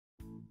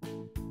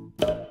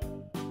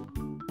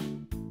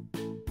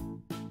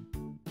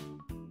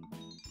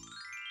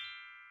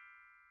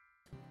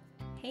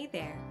Hey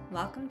there,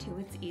 welcome to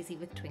It's Easy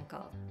with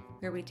Twinkl,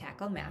 where we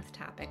tackle math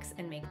topics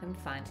and make them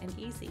fun and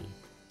easy.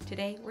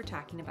 Today we're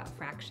talking about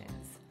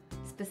fractions,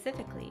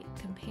 specifically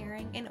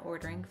comparing and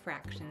ordering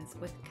fractions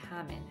with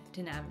common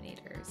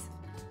denominators.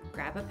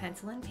 Grab a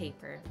pencil and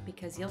paper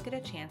because you'll get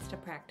a chance to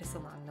practice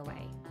along the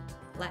way.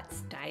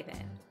 Let's dive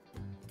in.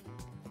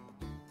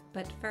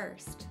 But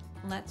first,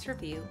 let's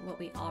review what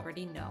we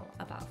already know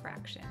about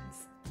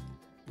fractions.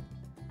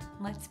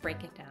 Let's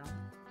break it down.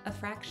 A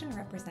fraction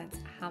represents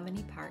how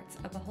many parts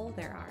of a whole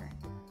there are.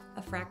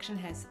 A fraction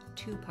has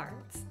two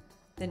parts: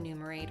 the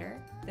numerator,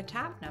 the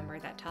top number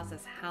that tells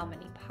us how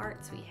many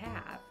parts we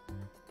have,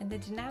 and the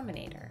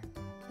denominator,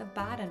 the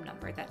bottom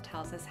number that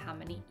tells us how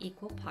many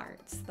equal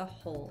parts the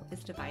whole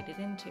is divided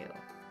into.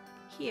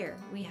 Here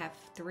we have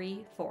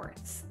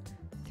 3/4.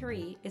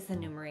 3 is the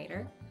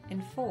numerator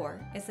and 4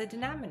 is the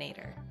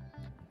denominator.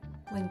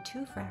 When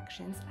two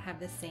fractions have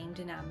the same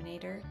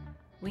denominator,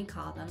 we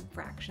call them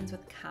fractions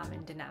with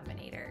common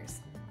denominators.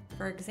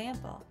 For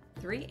example,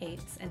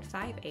 3/8 and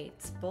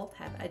 5/8 both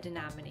have a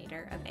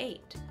denominator of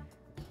 8.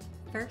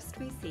 First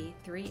we see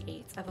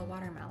 3/8 of a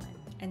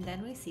watermelon, and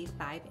then we see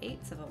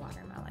 5/8 of a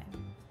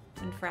watermelon.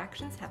 When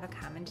fractions have a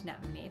common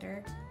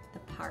denominator, the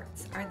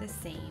parts are the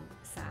same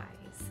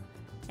size.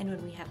 And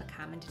when we have a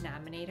common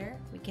denominator,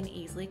 we can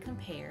easily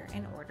compare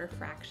and order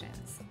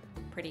fractions.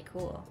 Pretty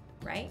cool,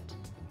 right?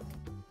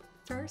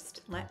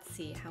 First, let's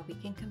see how we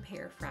can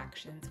compare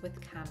fractions with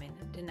common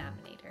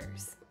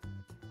denominators.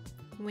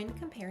 When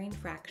comparing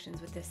fractions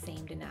with the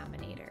same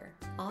denominator,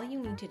 all you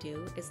need to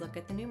do is look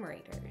at the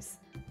numerators.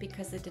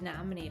 Because the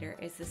denominator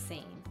is the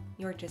same,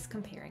 you're just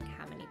comparing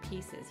how many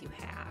pieces you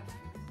have.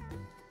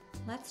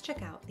 Let's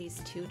check out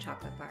these two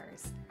chocolate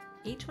bars.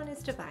 Each one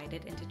is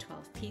divided into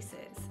 12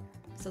 pieces,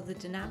 so the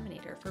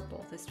denominator for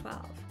both is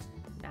 12.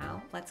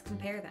 Now, let's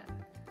compare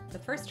them. The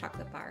first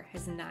chocolate bar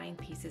has 9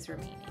 pieces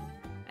remaining,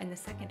 and the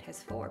second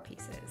has 4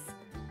 pieces.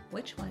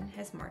 Which one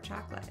has more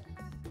chocolate?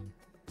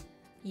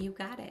 You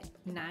got it.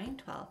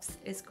 9/12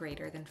 is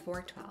greater than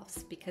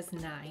 4/12 because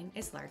 9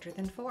 is larger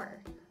than 4.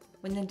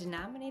 When the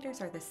denominators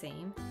are the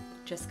same,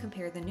 just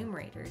compare the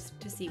numerators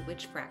to see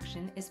which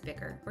fraction is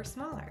bigger or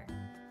smaller.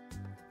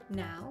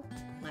 Now,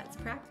 let's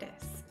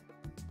practice.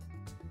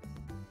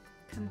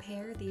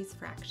 Compare these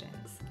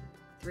fractions,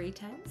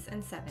 3/10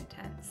 and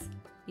 7/10,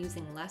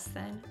 using less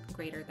than,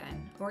 greater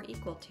than, or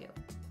equal to.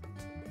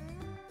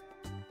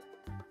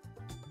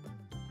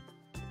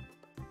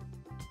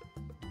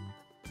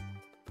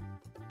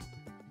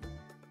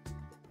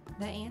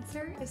 The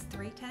answer is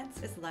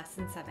 3/10 is less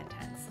than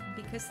 7/10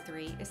 because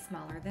 3 is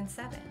smaller than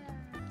 7.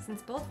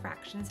 Since both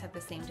fractions have the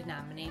same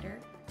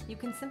denominator, you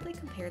can simply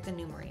compare the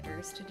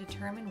numerators to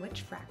determine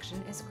which fraction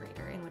is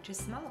greater and which is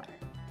smaller.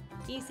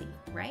 Easy,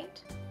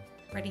 right?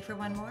 Ready for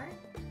one more?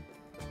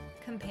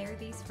 Compare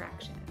these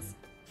fractions,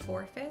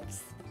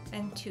 4/5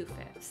 and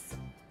 2/5.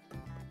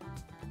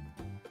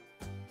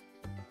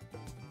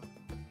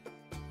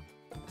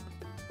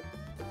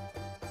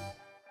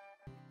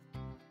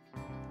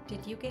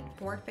 Did you get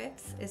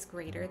 4/5 is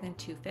greater than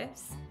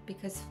 2/5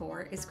 because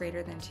 4 is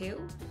greater than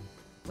 2?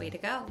 Way to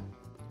go!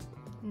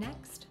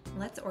 Next,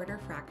 let's order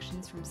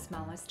fractions from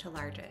smallest to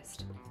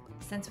largest.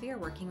 Since we are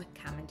working with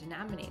common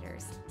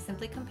denominators,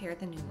 simply compare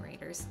the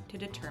numerators to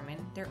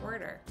determine their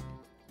order.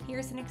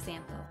 Here's an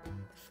example: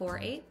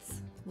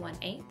 4/8,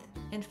 1/8,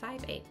 and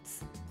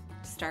 5/8.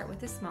 Start with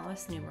the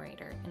smallest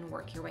numerator and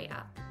work your way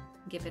up.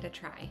 Give it a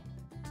try.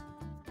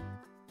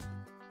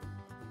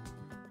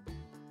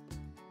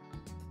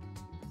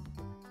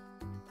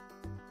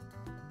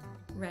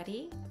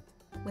 Ready?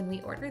 When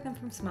we order them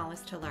from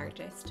smallest to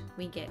largest,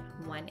 we get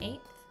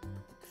 1/8,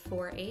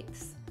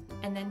 4/8,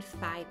 and then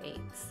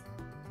 5/8.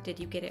 Did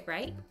you get it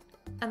right?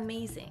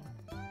 Amazing!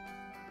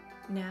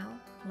 Now,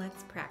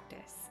 let's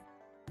practice.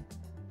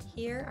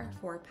 Here are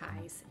 4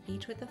 pies,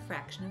 each with a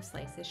fraction of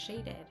slices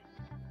shaded: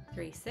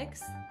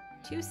 3/6,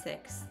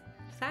 2/6,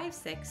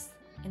 5/6,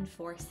 and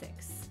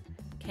 4/6.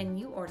 Can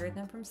you order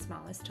them from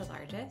smallest to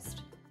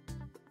largest?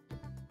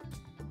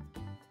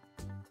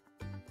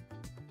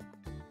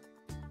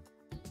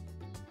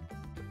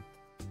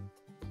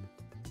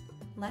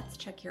 Let's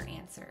check your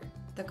answer.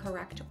 The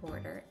correct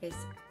order is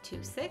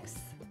 2/6,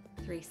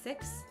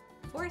 3/6,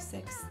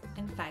 4/6,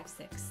 and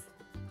 5/6.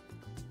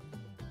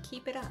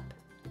 Keep it up.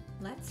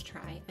 Let's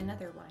try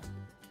another one.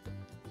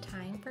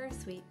 Time for a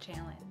sweet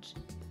challenge.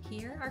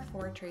 Here are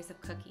 4 trays of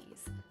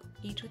cookies,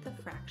 each with a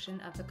fraction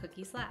of the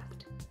cookies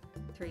left: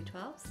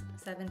 3/12,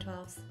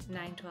 7/12,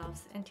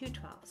 9/12, and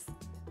 2/12.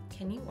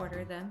 Can you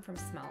order them from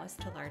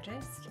smallest to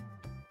largest?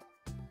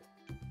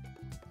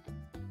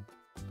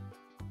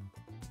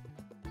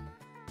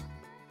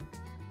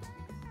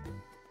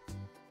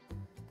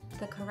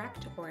 The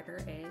correct order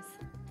is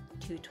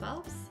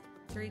 2/12,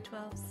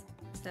 3/12,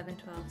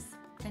 7/12,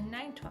 and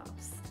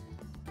 9/12.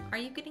 Are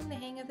you getting the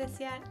hang of this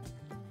yet?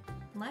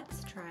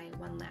 Let's try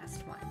one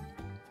last one,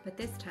 but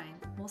this time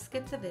we'll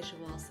skip the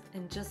visuals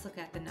and just look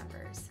at the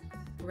numbers.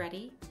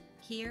 Ready?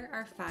 Here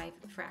are 5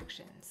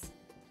 fractions: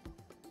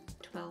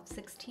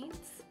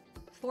 12/16,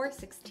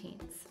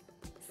 4/16,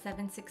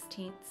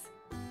 7/16,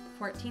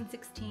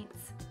 14/16,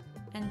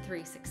 and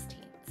 3/16.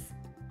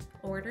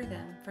 Order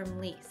them from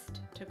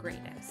least to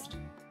greatest.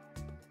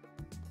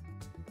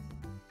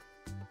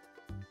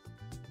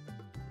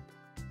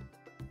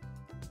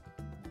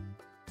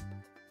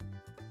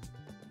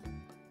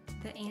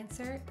 The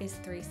answer is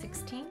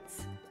 3/16,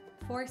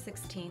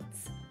 4/16,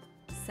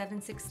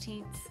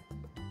 7/16,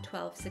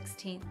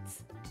 12/16,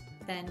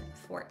 then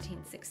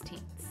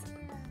 14/16.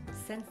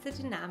 Since the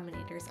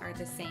denominators are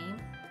the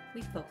same,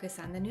 we focus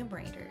on the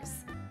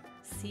numerators.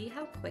 See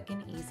how quick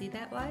and easy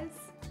that was?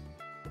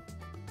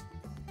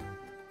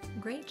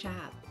 Great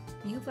job!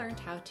 You've learned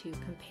how to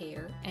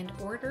compare and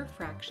order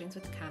fractions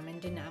with common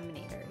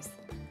denominators.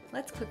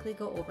 Let's quickly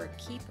go over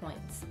key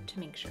points to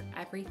make sure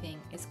everything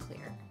is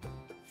clear.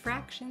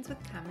 Fractions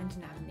with common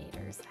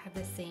denominators have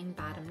the same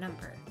bottom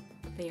number.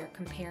 They are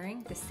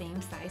comparing the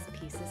same size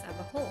pieces of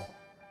a whole.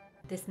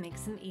 This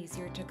makes them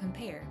easier to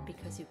compare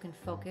because you can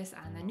focus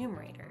on the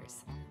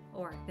numerators,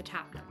 or the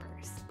top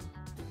numbers.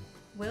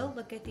 We'll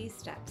look at these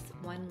steps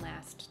one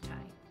last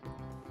time.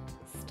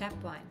 Step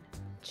 1.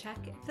 Check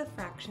if the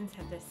fractions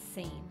have the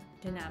same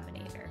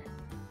denominator.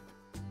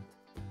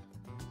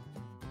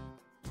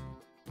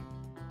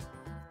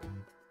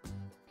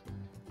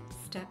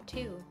 Step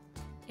 2.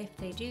 If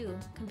they do,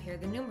 compare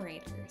the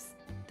numerators.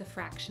 The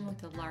fraction with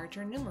the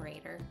larger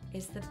numerator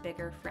is the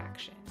bigger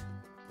fraction.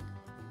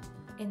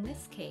 In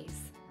this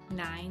case,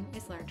 9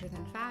 is larger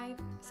than 5,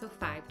 so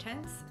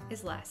 5/10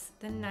 is less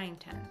than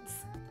 9/10.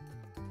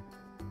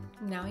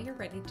 Now you're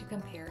ready to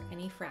compare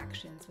any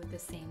fractions with the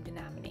same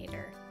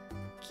denominator.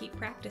 Keep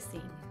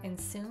practicing, and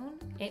soon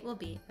it will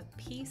be a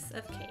piece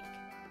of cake.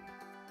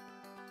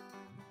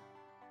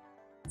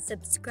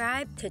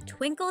 Subscribe to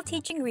Twinkl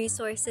Teaching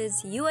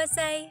Resources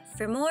USA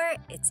for more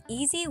It's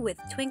Easy with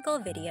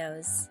Twinkl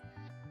videos.